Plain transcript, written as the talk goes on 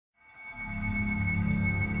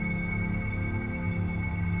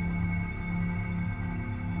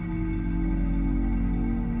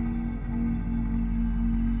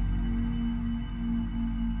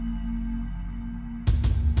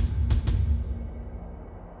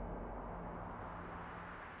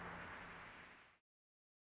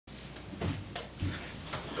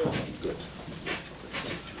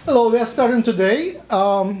Hello, we are starting today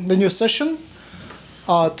the new session.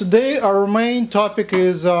 Today our main topic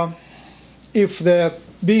is if the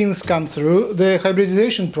beings come through the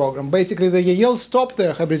hybridization program. Basically, the Yahyel stopped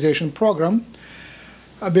their hybridization program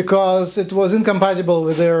because it was incompatible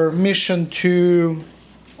with their mission to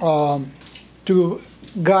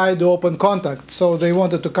guide open contact. So they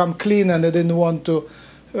wanted to come clean, and they didn't want to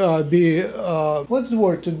be what's the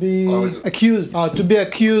word? To be accused. To be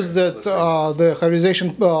accused that the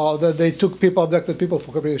hybridization that they took people, abducted people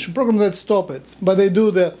for hybridization program. Let's stop it. But they do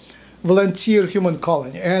the volunteer human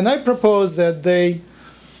colony, and I propose that they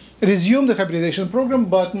resume the hybridization program,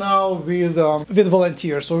 but now with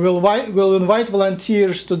volunteers. So we'll invite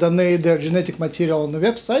volunteers to donate their genetic material on the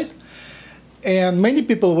website, and many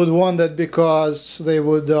people would want that because they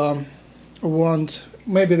would want.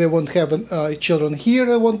 Maybe they won't have children here,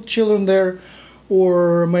 they want children there,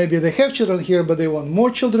 or maybe they have children here but they want more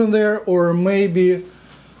children there, or maybe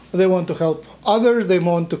they want to help others, they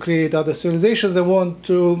want to create other civilizations, they want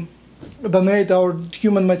to donate our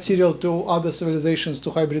human material to other civilizations to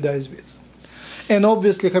hybridize with. And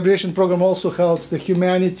obviously hybridization program also helps the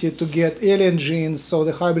humanity to get alien genes, so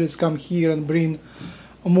the hybrids come here and bring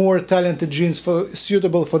more talented genes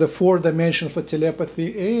suitable for the fourth dimension for telepathy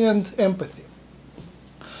and empathy.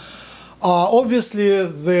 Obviously,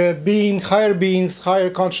 the higher beings,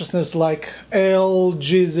 higher consciousness like El,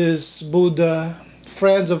 Jesus, Buddha,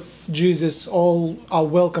 friends of Jesus, all are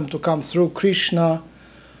welcome to come through. Krishna,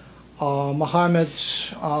 Muhammad,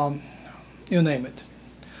 you name it.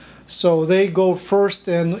 So they go first,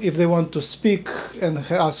 and if they want to speak and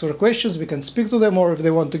ask for questions, we can speak to them, or if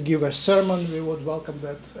they want to give a sermon, we would welcome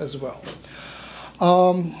that as well.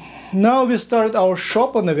 Now we started our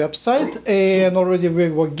shop on the website, and already we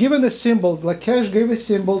were given a symbol. Lakesh gave a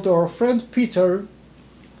symbol to our friend Peter,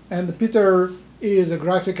 and Peter is a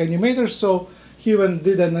graphic animator, so he even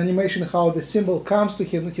did an animation how the symbol comes to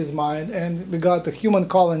him in his mind, and we got a human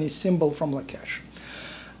colony symbol from Lakesh.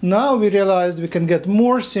 Now we realized we can get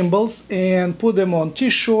more symbols and put them on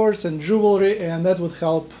t-shirts and jewelry, and that would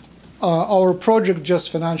help our project just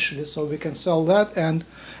financially, so we can sell that and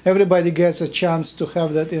everybody gets a chance to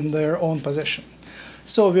have that in their own possession.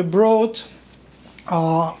 So we brought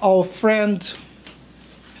our friend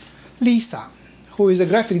Lisa, who is a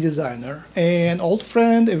graphic designer, an old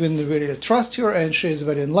friend, even we really trust her, and she is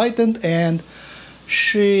very enlightened, and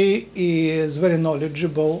she is very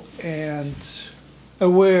knowledgeable and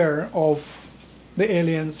aware of the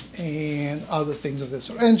aliens and other things of this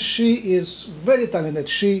sort. And she is very talented.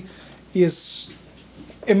 She is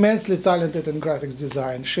immensely talented in graphics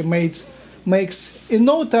design. She makes in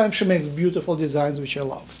no time she makes beautiful designs, which I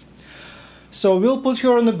love. So we'll put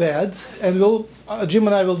her on the bed, and Jim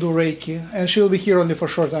and I will do Reiki, and she will be here only for a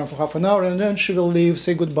short time, for half an hour, and then she will leave,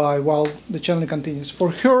 say goodbye while the channel continues.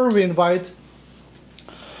 For her, we invite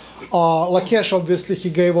Lakesh. Obviously, he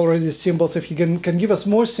gave already symbols. If he can give us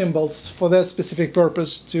more symbols for that specific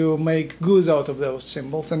purpose to make goods out of those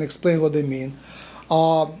symbols and explain what they mean.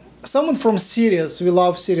 Someone from Sirians, we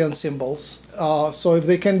love Sirian symbols, so if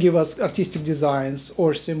they can give us artistic designs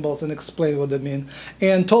or symbols and explain what they mean.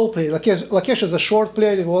 And tall Pleiadians, Lakesh is a short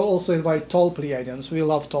Pleiadian, we'll also invite tall Pleiadians. We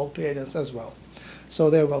love tall Pleiadians as well.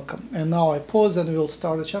 So they're welcome. And now I pause and we'll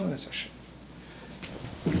start the channeling session.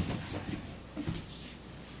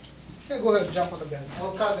 Yeah, go ahead, jump on the bed.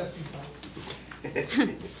 I'll cut that piece out.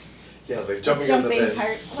 Yeah, they're jumping on the bed.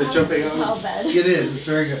 Part. The Wow, jumping it's on. all bed. It is. It's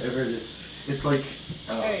very good. Very good. It's like,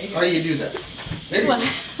 how do you do that? Maybe.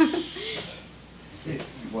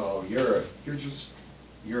 Well, you're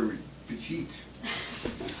petite.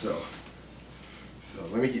 So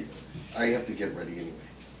let me get. I have to get ready anyway.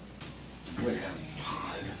 Oh,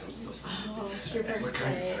 it's your What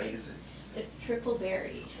kind of pie birthday. is it? It's triple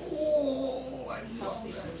berry. Oh, I love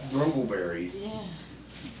that. Rumbleberry.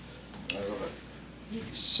 Yeah. I love it.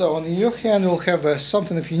 So on your hand we'll have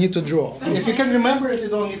something if you need to draw. Okay. If you can remember it, you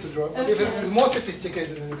don't need to draw. Okay. If it is more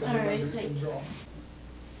sophisticated, then you can remember it and draw.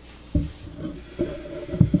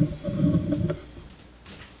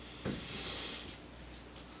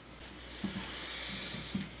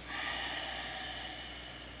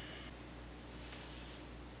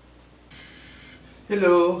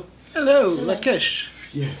 Hello. Hello, Lakesh.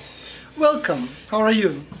 Yes. Welcome. How are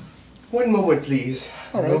you? One moment, please.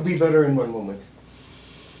 All right. It'll be better in one moment.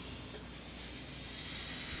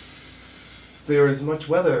 There is much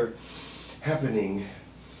weather happening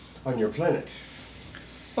on your planet.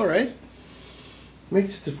 All right.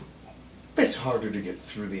 Makes it a bit harder to get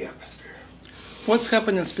through the atmosphere. What's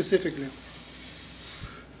happening specifically?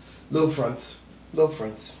 Low fronts. Low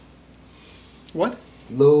fronts. What?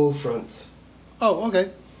 Low fronts. Oh,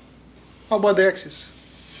 okay. How about the axis?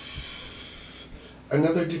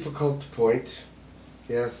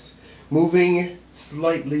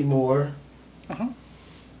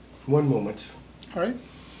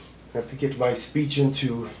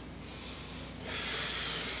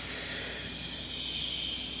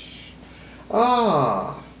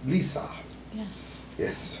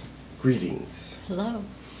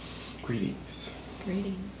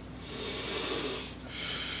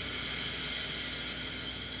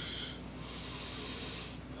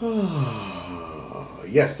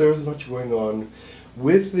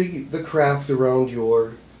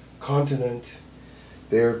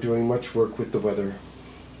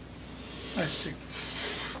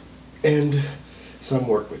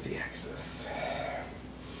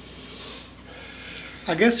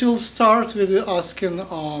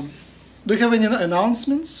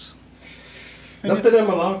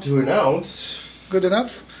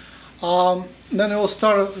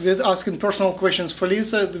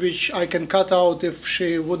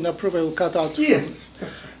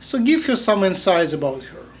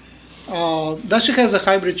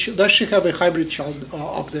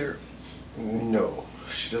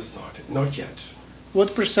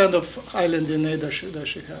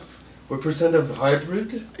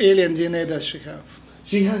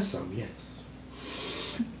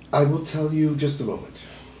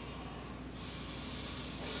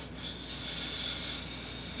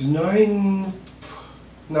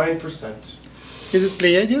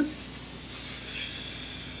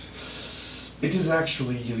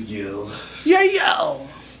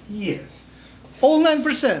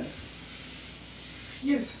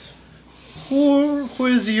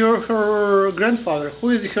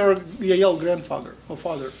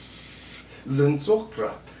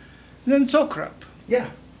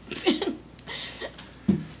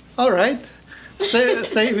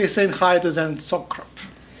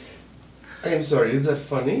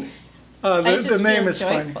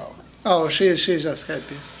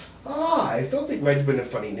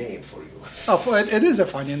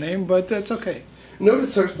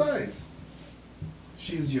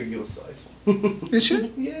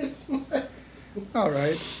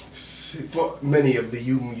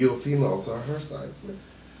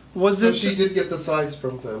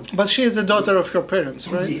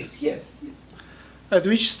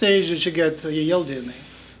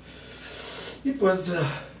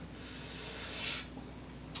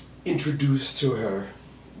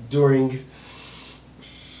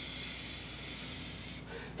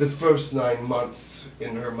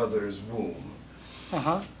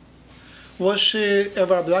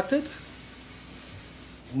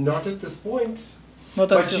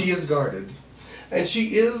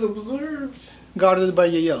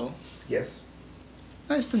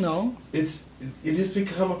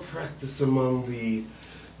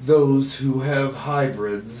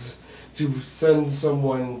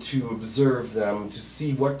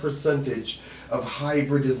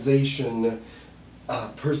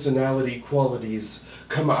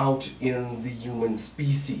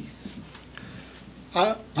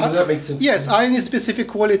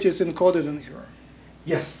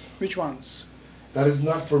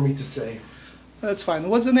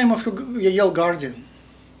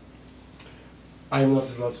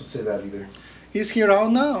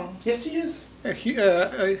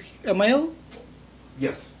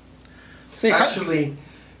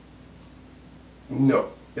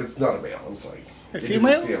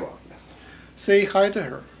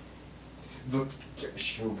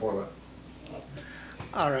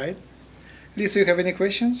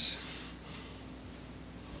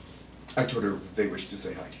 I told her they wish to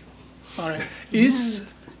say hi to you. All right.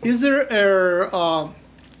 Is there a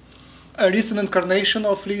recent incarnation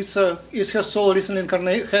of Lisa? Is her soul recently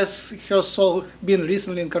incarnated? Has her soul been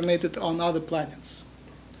recently incarnated on other planets?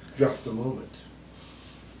 Just a moment.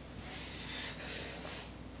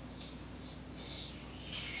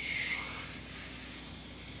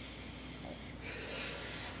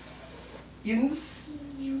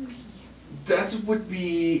 That would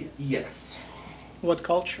be yes. What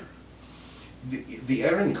culture? The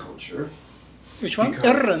Aaron culture. Which one? Because-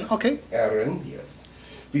 Erren. Okay. Aaron, yes.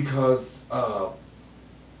 Because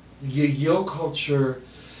Yahyel culture,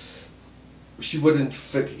 she wouldn't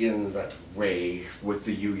fit in that way with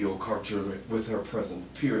the Yahyel culture with her present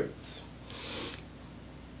appearance.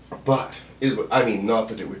 But, not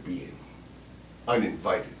that it would be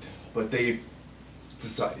uninvited, but they've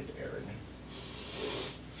decided Aaron.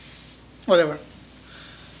 Whatever.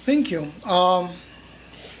 Thank you.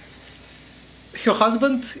 Her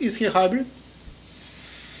husband, is he hybrid?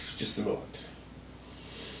 Just a moment.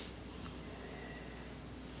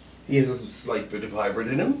 He has a slight bit of hybrid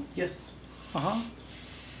in him, yes. Uh-huh.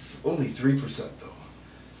 Only 3% though.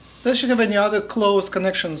 Does she have any other close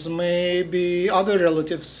connections, maybe other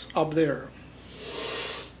relatives up there?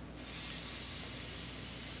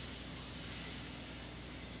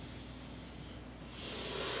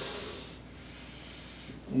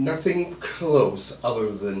 Nothing close other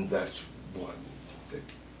than that one, the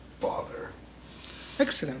father.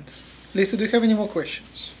 Excellent. Lisa, do you have any more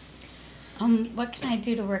questions? What can I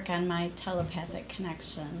do to work on my telepathic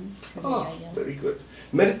connection to the Ah, Yahyel? very good.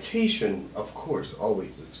 Meditation, of course,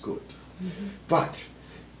 always is good. But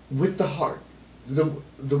with the heart,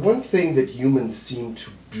 the one thing that humans seem to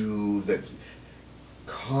do that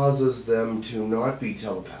causes them to not be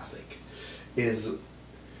telepathic is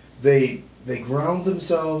they ground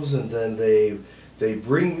themselves and then they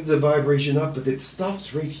bring the vibration up, but it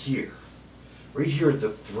stops right here at the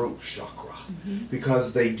throat chakra,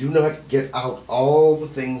 because they do not get out all the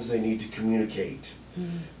things they need to communicate.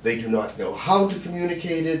 They do not know how to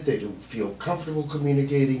communicate it, they don't feel comfortable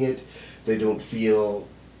communicating it, they don't feel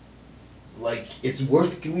like it's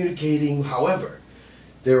worth communicating. However,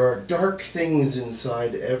 there are dark things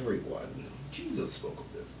inside everyone, Jesus spoke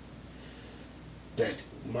of this, that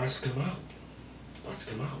must come out.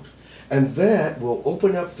 And that will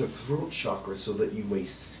open up the throat chakra so that you may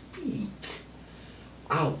speak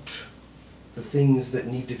out the things that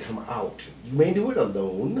need to come out. You may do it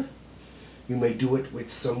alone. You may do it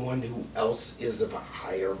with someone who else is of a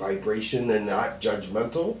higher vibration and not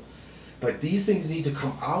judgmental. But these things need to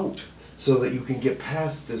come out so that you can get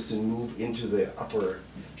past this and move into the upper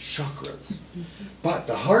chakras. But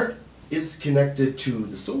the heart is connected to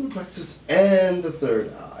the solar plexus and the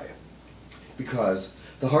third eye, because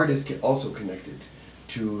the heart is also connected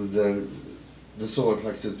to the solar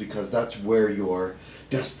plexus, because that's where your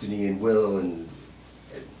destiny and will and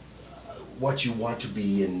what you want to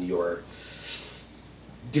be and your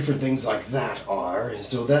different things like that are. And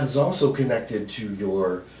so that is also connected to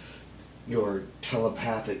your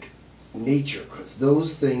telepathic nature, because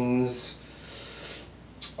those things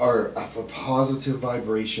are of a positive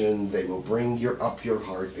vibration. They will bring up your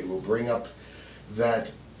heart. They will bring up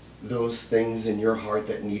those things in your heart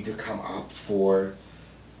that need to come up for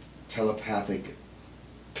telepathic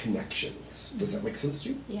connections. Does that make sense to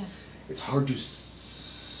you? Yes. It's hard to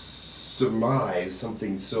surmise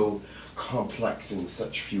something so complex in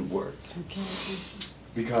such few words. Okay.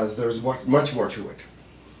 Because there's much more to it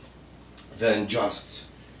than just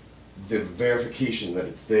the verification that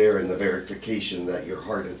it's there and the verification that your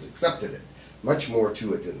heart has accepted it. Much more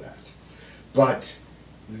to it than that. But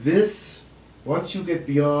this, once you get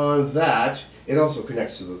beyond that, it also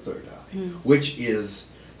connects to the third eye, which is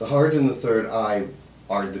the heart and the third eye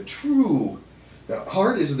are the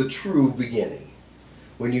heart is the true beginning.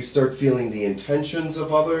 When you start feeling the intentions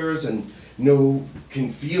of others and can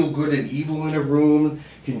feel good and evil in a room,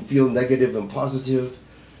 can feel negative and positive,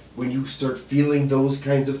 when you start feeling those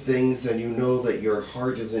kinds of things, then you know that your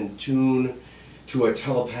heart is in tune to a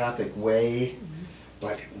telepathic way.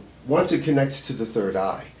 But once it connects to the third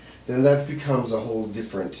eye, then that becomes a whole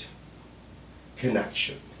different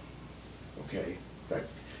connection. Okay?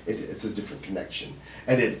 It's a different connection.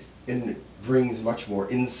 And it brings much more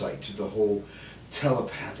insight to the whole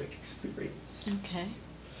telepathic experience. Okay.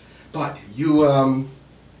 But you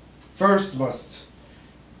first must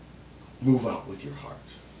move out with your heart.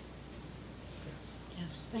 Yes.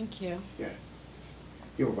 Yes, thank you. Yes.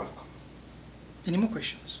 You're welcome. Any more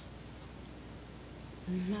questions?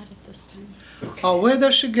 Not at this time. Okay. Where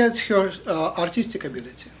does she get her artistic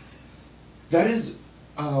ability? That is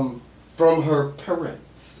from her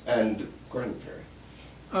parents and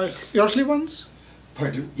grandparents. Earthly ones?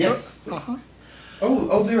 Pardon? Yes. Uh-huh.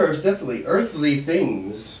 Oh, there are definitely earthly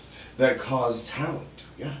things that cause talent,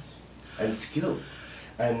 yes, and skill,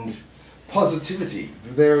 and positivity.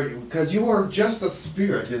 There, because you are just a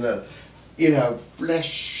spirit in a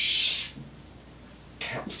flesh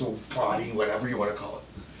capsule body, whatever you want to call it.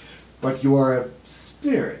 But you are a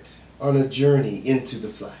spirit on a journey into the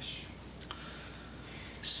flesh.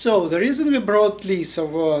 So the reason we brought Lisa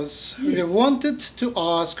was we wanted to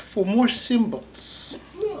ask for more symbols.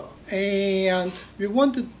 And we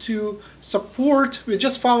wanted to support, we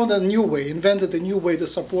just found a new way, invented a new way to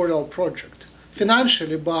support our project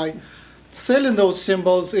financially by selling those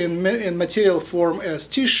symbols in material form as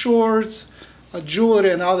t-shirts,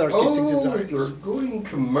 jewelry and other artistic designs. You're going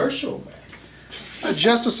commercial, Max.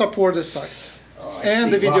 Just to support the site. Oh, And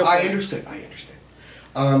see. the video. Well, I understand,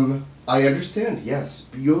 I understand, yes.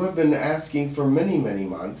 You have been asking for many, many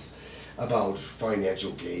months about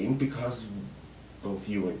financial gain because both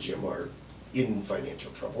you and Jim are in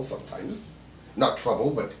financial trouble sometimes. Not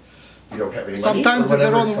trouble, but you don't have any money. Sometimes or in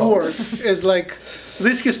their whatever it's own called. word is like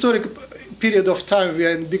this historic period of time we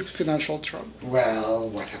are in big financial trouble. Well,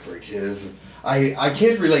 whatever it is, I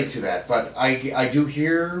can't relate to that, but I do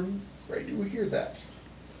hear that.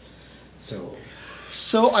 So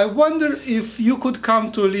I wonder if you could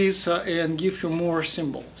come to Lisa and give you more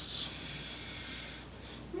symbols.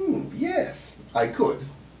 Yes, I could.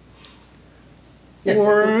 Yes,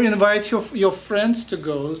 Or invite your friends to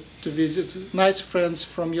go to visit, nice friends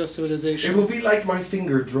from your civilization. It will be like my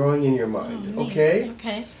finger drawing in your mind, okay?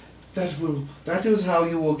 Okay. That is how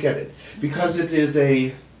you will get it. Because it is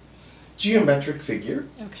a geometric figure.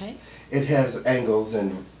 Okay. It has angles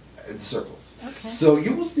and circles. Okay. So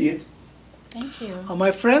you will see it. Thank you.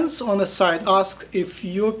 My friends on the site asked if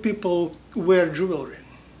your people wear jewelry.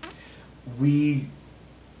 We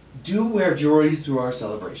do wear jewelry through our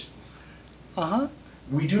celebrations. Uh-huh.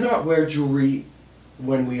 We do not wear jewelry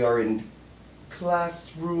when we are in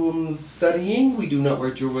classrooms studying. We do not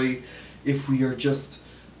wear jewelry if we are just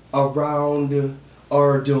around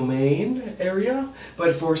our domain area.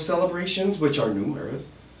 But for celebrations, which are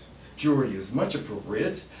numerous, jewelry is much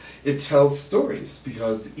appropriate. It tells stories,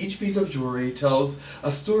 because each piece of jewelry tells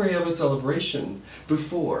a story of a celebration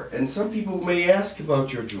before. And some people may ask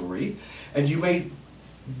about your jewelry, and you may,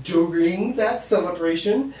 during that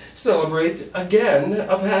celebration, celebrate again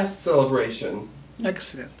a past celebration.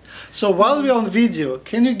 Excellent. So while we're on video,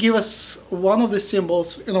 can you give us one of the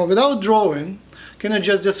symbols, without drawing, can you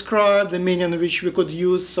just describe the meaning which we could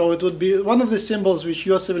use, so it would be one of the symbols which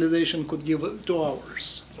your civilization could give to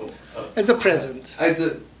ours as a present?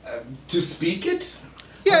 To speak it?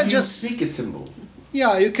 Yeah, Or just speak a symbol.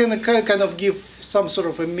 Yeah, you can kind of give some sort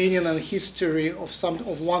of a meaning and history of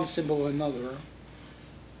one symbol or another.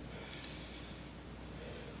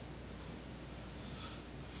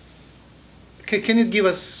 Can you give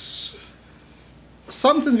us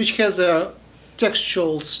something which has a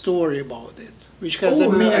textual story about it, which has a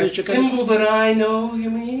meaning a which you can symbol that I know, you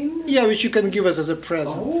mean? yeah, which you can give us as a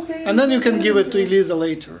present, Okay. and then you can give it to Elisa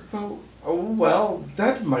later. Well,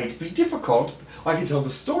 that might be difficult. I can tell the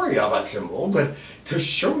story of a symbol, but to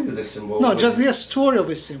show you the symbol... No, just the story of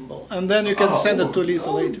a symbol, and then you can send it to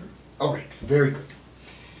Lisa later. All right, very good.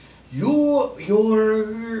 Your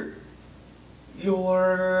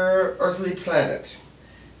earthly planet,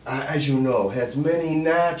 as you know, has many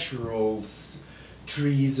natural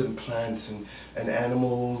trees and plants and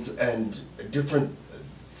animals and different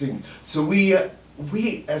things. So we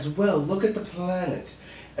as well look at the planet,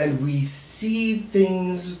 and we see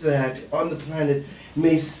things that on the planet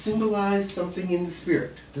may symbolize something in the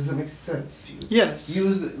spirit. Does that make sense to you? Yes.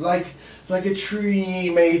 Like a tree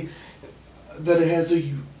that it has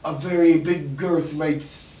a very big girth might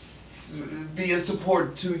be a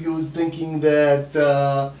support to you, thinking that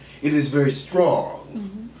it is very strong.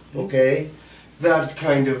 Mm-hmm. Okay? That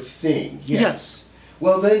kind of thing. Yes.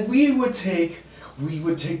 Well, then we would take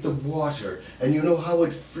the water, and you know how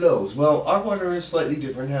it flows. Well, our water is slightly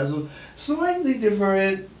different, has a slightly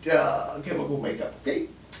different chemical makeup, okay?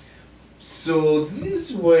 So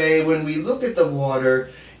this way, when we look at the water,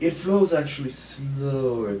 it flows actually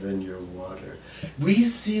slower than your water. We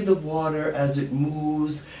see the water as it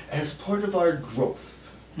moves as part of our growth.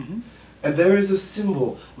 Mm-hmm. And there is a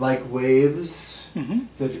symbol like waves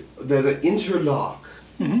that interlock.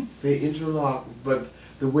 Mm-hmm. They interlock, but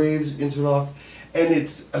the waves interlock, and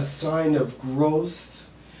it's a sign of growth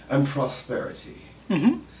and prosperity.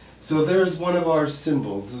 Mm-hmm. So there's one of our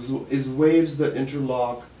symbols, is waves that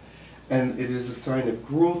interlock, and it is a sign of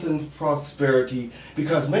growth and prosperity,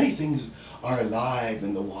 because many things are alive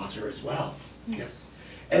in the water as well. Yes.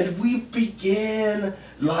 And we began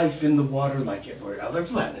life in the water like every other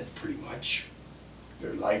planet, pretty much.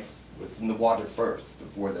 Their life was in the water first,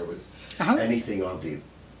 before there was anything on the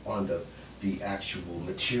actual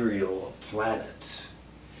material planet.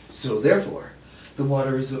 So therefore, the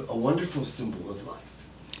water is a wonderful symbol of life.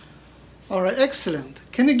 All right, excellent.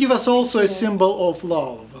 Can you give us also a symbol of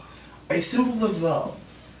love? A symbol of love.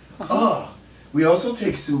 We also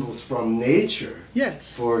take symbols from nature.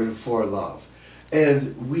 Yes. For love.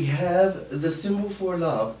 And we have the symbol for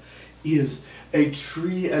love is a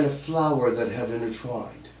tree and a flower that have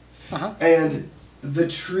intertwined. And the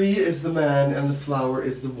tree is the man and the flower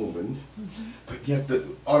is the woman. But yet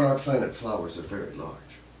on our planet flowers are very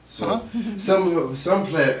large. So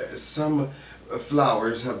some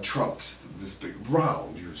flowers have trunks this big,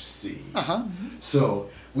 round, you see. So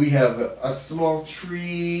we have a small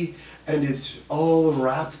tree, and it's all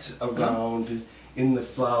wrapped around in the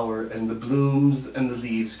flower, and the blooms and the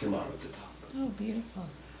leaves come out at the top. Oh, beautiful.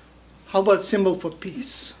 How about symbol for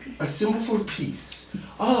peace? A symbol for peace.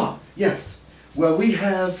 Yes. Well, we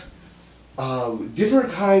have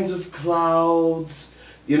different kinds of clouds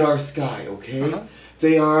in our sky, okay?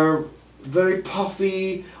 They are very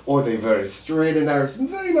puffy, or they're very straight and narrow,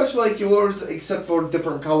 very much like yours, except for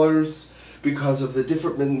different colors because of the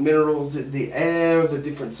different minerals in the air, the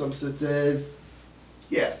different substances.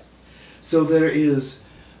 Yes. So there is,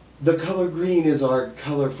 the color green is our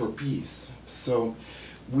color for peace. So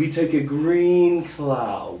we take a green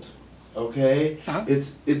cloud, okay?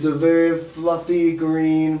 It's a very fluffy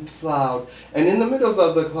green cloud, and in the middle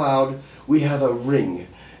of the cloud we have a ring,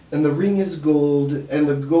 and the ring is gold, and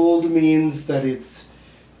the gold means that it's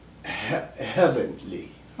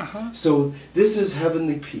heavenly. So this is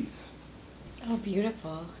heavenly peace. Oh,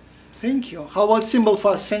 beautiful. Thank you. How about symbol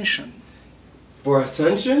for ascension? For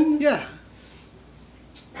ascension? Yeah.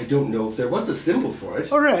 I don't know if there was a symbol for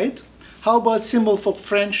it. All right. How about symbol for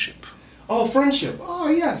friendship? Oh, friendship. Oh,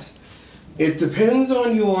 yes. It depends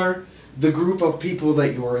on the group of people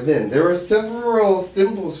that you're in. There are several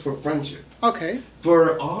symbols for friendship. Okay.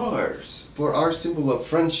 For our symbol of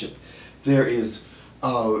friendship, there is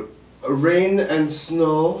rain and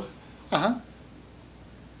snow.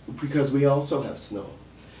 Because we also have snow.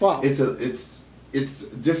 Wow. It's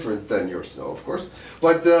different than your snow, of course.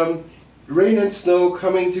 But rain and snow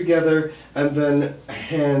coming together, and then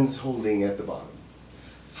hands holding at the bottom.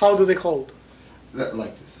 How do they hold?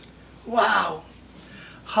 Like this. Wow.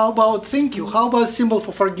 How about thank you? How about symbol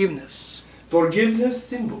for forgiveness? Forgiveness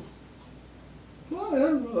symbol. Well, I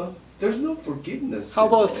don't know. There's no forgiveness How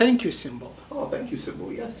symbol. about thank you symbol? Oh, thank you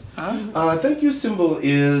symbol, yes. Thank you symbol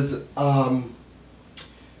is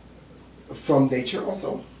from nature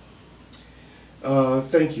also.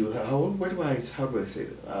 Thank you. How do I say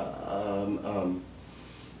that?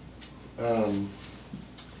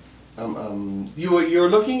 You're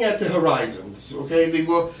looking at the horizons, okay?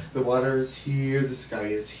 The water is here, the sky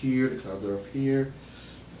is here, the clouds are up here.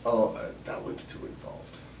 Oh, that one's too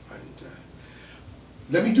involved. And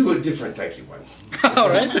let me do a different thank you one. All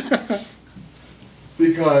right.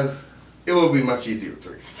 Because it will be much easier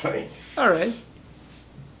to explain. All right.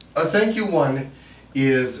 A thank you one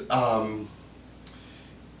is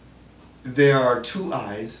there are two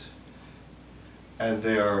eyes and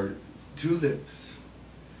there are two lips,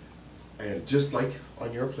 and just like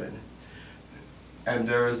on your planet, and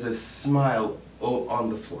there is a smile on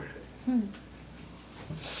the forehead.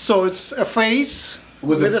 So it's a face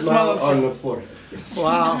with a smile on the forehead. Yes.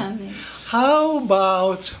 Wow. How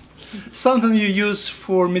about something you use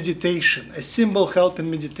for meditation, a symbol help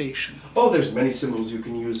in meditation? Oh, there's many symbols you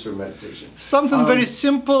can use for meditation. Something very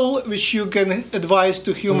simple which you can advise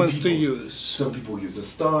to humans to use. Some people use a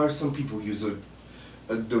star, some people use a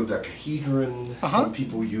dodecahedron, some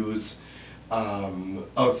people use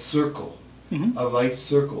a circle, a light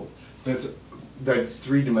circle that's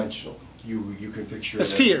three-dimensional. You can picture a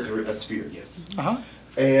sphere. A sphere, yes.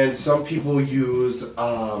 And some people use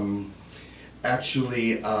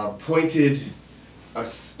actually pointed a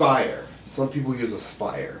spire. Some people use a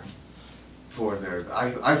spire for their.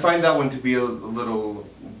 I find that one to be a little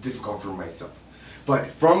difficult for myself, but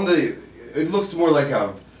from it looks more like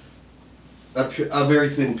a very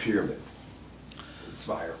thin pyramid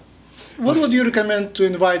spire. What would you recommend to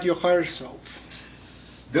invite your higher self?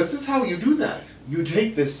 This is how you do that. You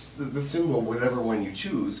take the symbol, whatever one you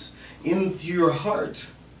choose, into your heart.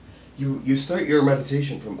 You start your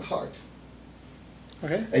meditation from the heart.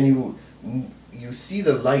 Okay. And you see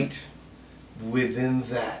the light within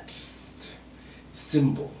that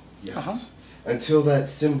symbol, yes, until that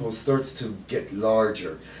symbol starts to get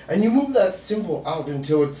larger. And you move that symbol out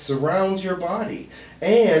until it surrounds your body.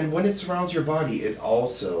 And when it surrounds your body, it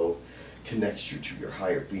also connects you to your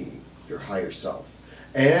higher being, your higher self,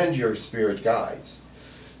 and your spirit guides.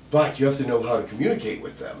 But you have to know how to communicate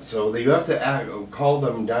with them. So that you have to call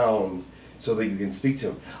them down so that you can speak to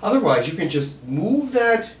them. Otherwise, you can just move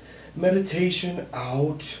that meditation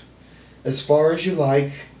out as far as you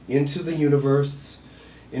like into the universe,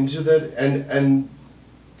 into that, and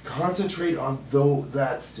concentrate on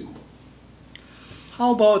that symbol.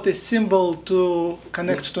 How about a symbol to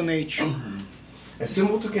connect to nature? A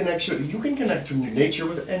symbol to connection. You can connect to nature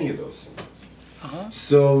with any of those symbols.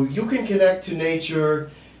 So you can connect to nature.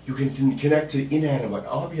 You can connect to inanimate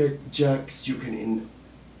objects. You can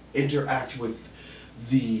interact with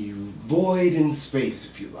the void in space,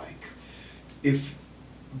 if you like.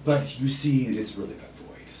 But you see, it's really not void.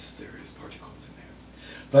 There is particles in there.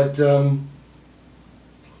 But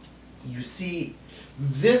you see,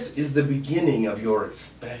 this is the beginning of your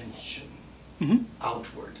expansion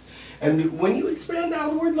outward. And when you expand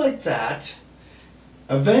outward like that,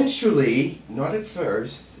 eventually, not at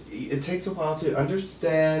first, it takes a while to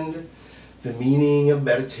understand the meaning of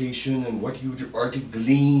meditation and what you are to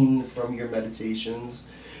glean from your meditations,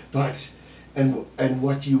 and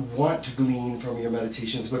what you want to glean from your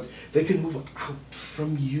meditations, but they can move out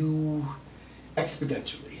from you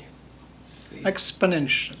exponentially. See?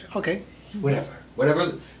 Exponentially. Okay. Whatever.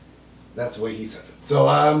 That's the way he says it. So,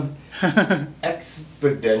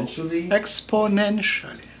 exponentially.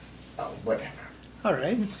 Exponentially. Whatever. All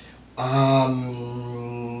right.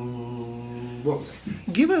 What was I saying?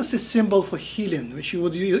 Give us a symbol for healing, which you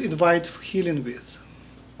would invite healing with.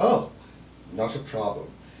 Oh, not a problem.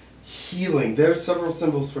 Healing. There are several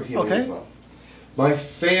symbols for healing as well. My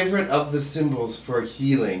favorite of the symbols for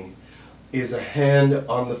healing is a hand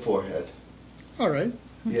on the forehead. All right.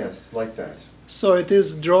 Yes, like that. So it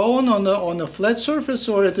is drawn on a flat surface,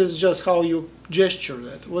 or it is just how you gesture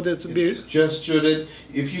that? Would it be? It's gestured.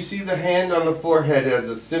 If you see the hand on the forehead as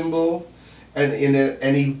a symbol, and in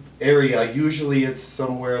any area, usually it's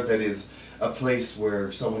somewhere that is a place where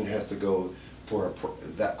someone has to go for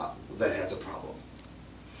that has a problem.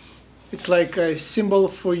 It's like a symbol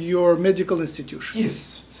for your medical institution.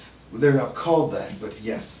 Yes, they're not called that, but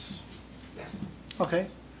yes, yes. Okay.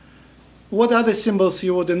 What other symbols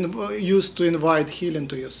you would use to invite healing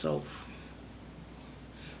to yourself?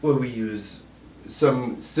 Well, we use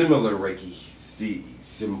some similar Reiki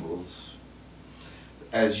symbols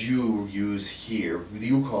as you use here.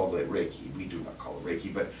 You call it Reiki. We do not call it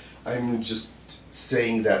Reiki, but I'm just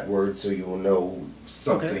saying that word so you will know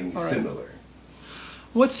something similar.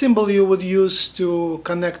 What symbol you would use to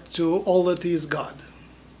connect to all that is God?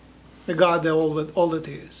 The God that all that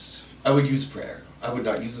is. I would use prayer. I would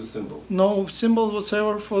not use a symbol. No symbol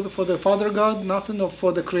whatsoever for the Father God? Nothing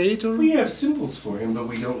for the Creator? We have symbols for him, but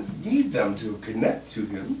we don't need them to connect to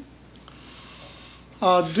him.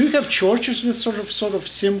 Do you have churches with sort of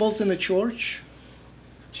symbols in the church?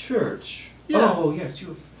 Church? Yeah. Oh, yes, you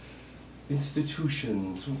have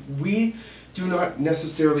institutions. We do not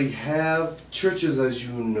necessarily have churches as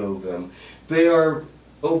you know them. They are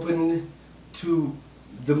open to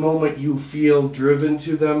the moment you feel driven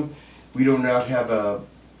to them. We do not have a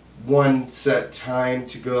one set time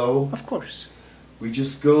to go. Of course. We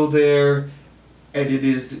just go there, and it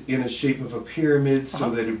is in a shape of a pyramid so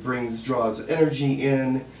that it draws energy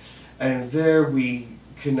in, and there we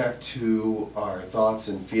connect to our thoughts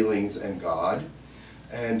and feelings and God,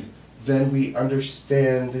 and then we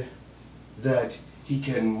understand that he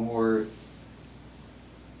can more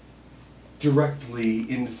directly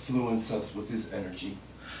influence us with his energy.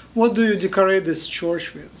 What do you decorate this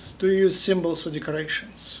church with? Do you use symbols for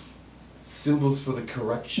decorations? Symbols for the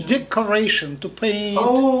correction? Decoration, to paint.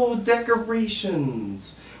 Oh,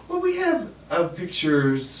 decorations. Well, we have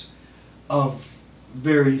pictures of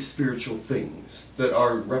very spiritual things that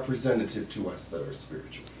are representative to us that are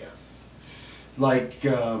spiritual, yes. Like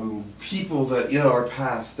people that in our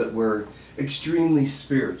past that were extremely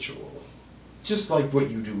spiritual. Just like what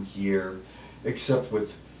you do here, except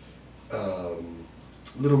with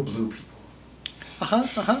little blue people.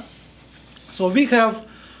 So we have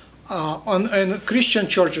in Christian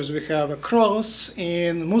churches we have a cross.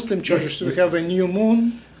 In Muslim churches we have a new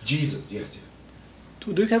moon. Jesus, yes.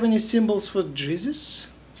 Do you have any symbols for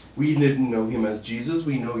Jesus? We didn't know him as Jesus.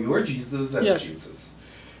 We know your Jesus as Jesus.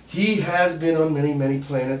 He has been on many, many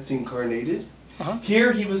planets incarnated.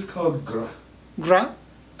 Here he was called Gra. Gra?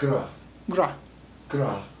 Gra. Gra.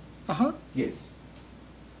 Gra. Yes.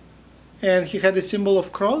 And he had a symbol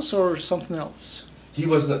of cross or something else? He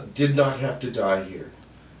did not have to die here.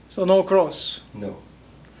 So no cross? No.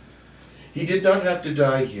 He did not have to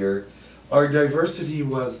die here. Our diversity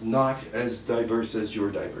was not as diverse as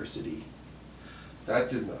your diversity. That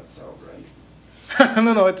did not sound right.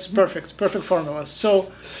 No, it's perfect. Perfect formula.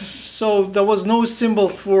 So there was no symbol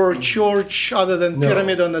for church other than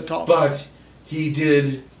pyramid on the top. But he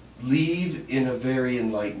did leave in a very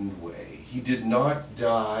enlightened way. He did not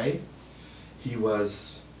die. He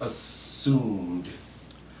was assumed.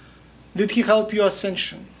 Did he help your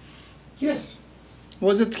ascension? Yes.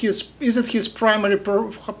 Is it his primary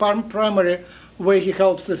way he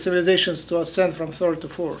helps the civilizations to ascend from third to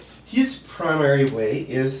fourth? His primary way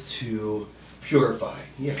is to purify.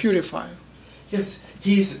 Yes. Purify. Yes.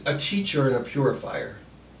 He's a teacher and a purifier.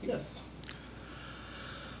 Yes.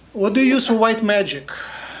 What do you use for white magic?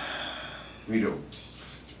 We don't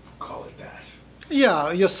call it that.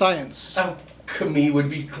 Yeah, your science. Alchemy would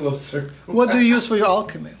be closer. What do you use for your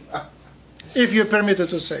alchemy? If you're permitted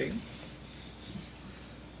to say.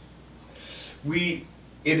 It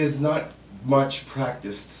is not much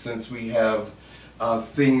practiced since we have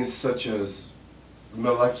things such as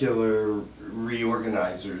molecular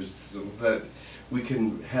reorganizers that we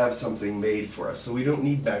can have something made for us. So we don't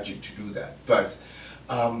need magic to do that. But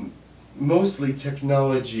mostly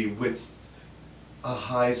technology with a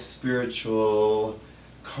high spiritual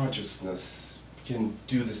consciousness can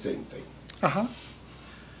do the same thing.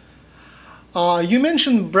 You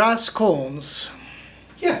mentioned brass cones.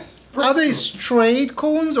 Yes. Are they straight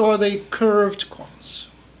cones or are they curved cones?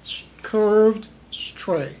 Curved,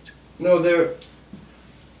 straight. No,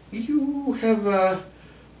 you have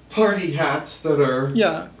party hats that are...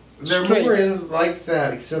 Yeah, they're straight. more in like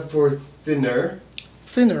that, except for thinner.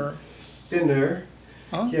 Thinner. Thinner.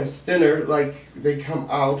 Huh? Yes, thinner, like they come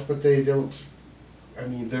out, but they don't... I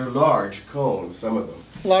mean, they're large cones, some of them.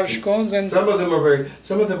 Large cones and... Some of them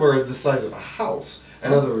are the size of a house,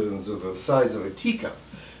 and other ones are the size of a teacup.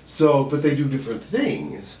 So, but they do different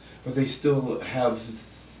things, but they still have...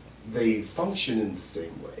 They function in the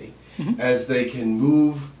same way, as they can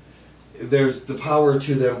move. There's the power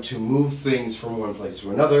to them to move things from one place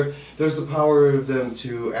to another. There's the power of them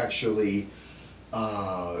to actually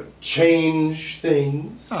change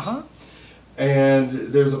things. And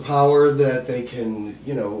there's a power that they can,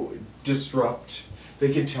 disrupt.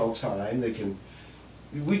 They can tell time. They can.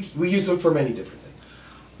 We use them for many different things.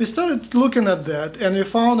 We started looking at that, and we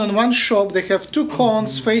found in one shop they have two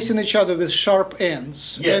cones facing each other with sharp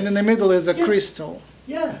ends, and in the middle is a crystal.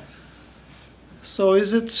 Yes. So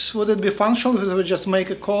would it be functional if we just make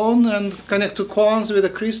a cone and connect two cones with a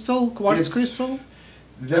crystal, quartz crystal?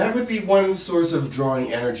 That would be one source of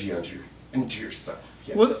drawing energy into yourself.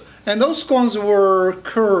 Yes. And those cones were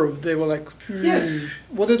curved. They were like... Yes.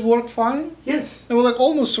 Would it work fine? Yes. They were like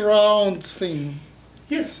almost round thing.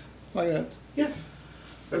 Yes. Like that. Yes.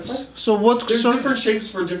 That's right. So what... There's different shapes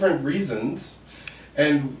for different reasons.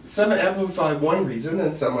 And some amplify one reason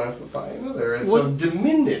and some amplify another. And so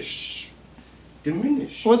diminish.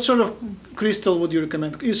 What sort of crystal would you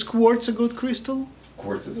recommend? Is quartz a good crystal?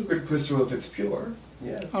 Quartz is a good crystal if it's pure.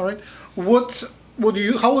 Yeah. All right.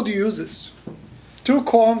 How would you use this? Two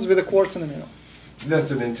cones with a quartz in the middle.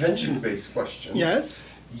 That's an intention-based question. Yes.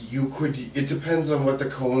 It depends on what the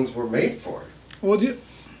cones were made for.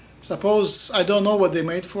 Suppose I don't know what they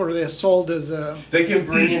made for. They're sold as a... They can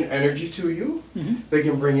bring in energy to you. They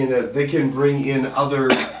can bring in other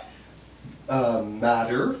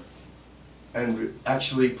matter and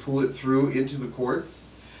actually pull it through into the quartz.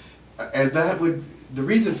 And the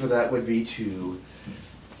reason for that would be to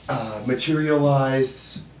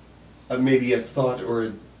materialize maybe a thought or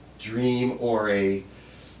a dream or a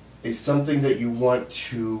something that you want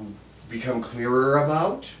to become clearer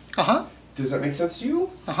about. Does that make sense to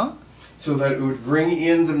you? So that it would bring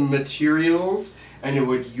in the materials, and you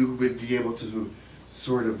would be able to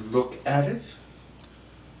sort of look at it.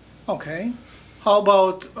 Okay. How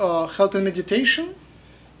about help in meditation?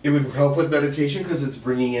 It would help with meditation because it's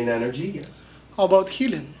bringing in energy. Yes. How about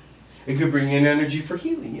healing? It could bring in energy for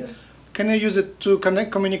healing. Yes. Can I use it to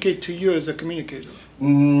communicate to you as a communicator?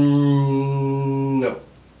 No.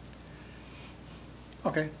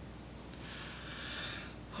 Okay.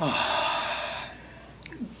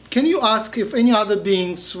 Can you ask if any other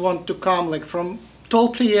beings want to come, like from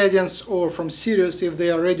tall Pleiadians or from Sirius, if they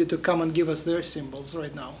are ready to come and give us their symbols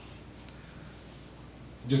right now?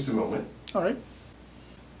 Just a moment. All right.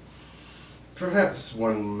 Perhaps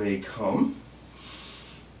one may come.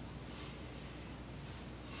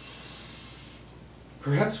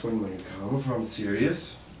 Perhaps one may come from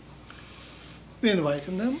Sirius. We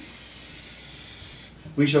inviting them.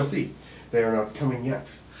 We shall see. They are not coming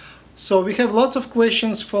yet. So we have lots of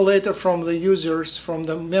questions for later from the users, from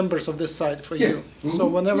the members of this site for you. So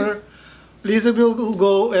whenever Lisa will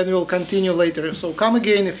go and we'll continue later. So come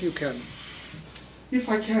again if you can. If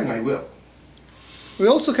I can, I will. We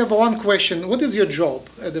also have one question. What is your job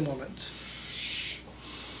at the moment?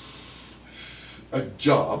 A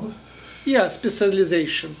job? Yeah,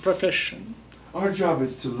 specialization, profession. Our job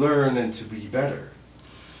is to learn and to be better.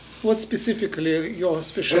 What specifically your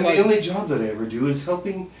specialty? And the only job that I ever do is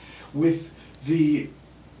helping with the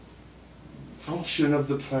function of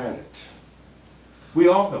the planet. We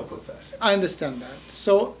all help with that. I understand that.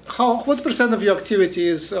 So what percent of your activity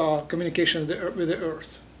is communication with the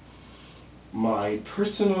Earth? My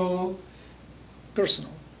personal...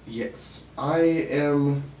 Personal? Yes. I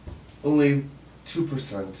am only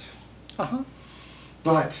 2%.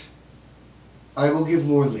 But I will give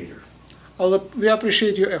more later. We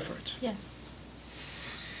appreciate your effort. Yes.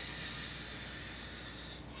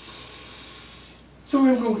 So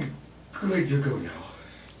I'm going to go now.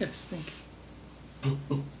 Yes, thank you.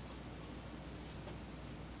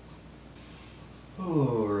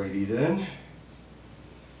 Alrighty then.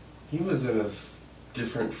 He was in a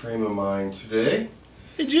different frame of mind today.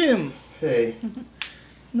 Hey Jim, Hey,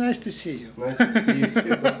 Nice to see you. nice to see you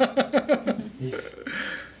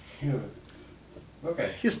too.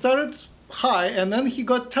 Okay. He started high, and then he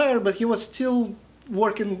got tired, but he was still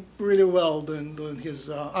working really well doing his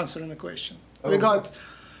answering the question. We Oh. got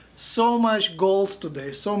so much gold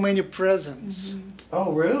today, so many presents.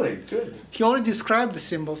 Oh, really? Good. He already described the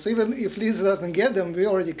symbols. Even if Lisa doesn't get them, we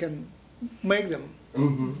already can make them.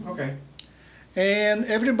 Mm-hmm. Okay. And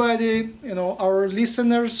everybody, our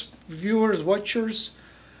listeners, viewers, watchers,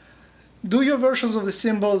 do your versions of the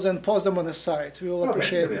symbols and post them on the site. We will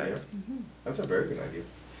appreciate that's a good that. idea. That's a very good idea.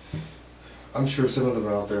 I'm sure some of them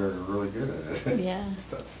out there are really good at it. Yeah.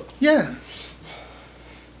 That stuff. Yeah.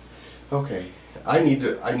 Okay. I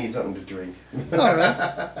need something to drink. All right.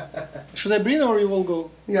 Should I bring or you will go?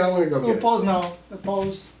 Yeah, I'm gonna go We'll get pause now. A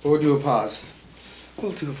pause. it. We'll do a pause.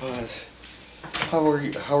 We'll do a pause. How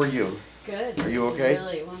are you? Good. Are you This is okay?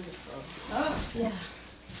 Really wonderful. Yeah.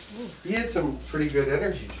 You had some pretty good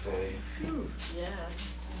energy today. Yeah.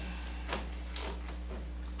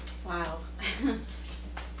 Wow.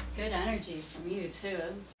 Good energy from you too.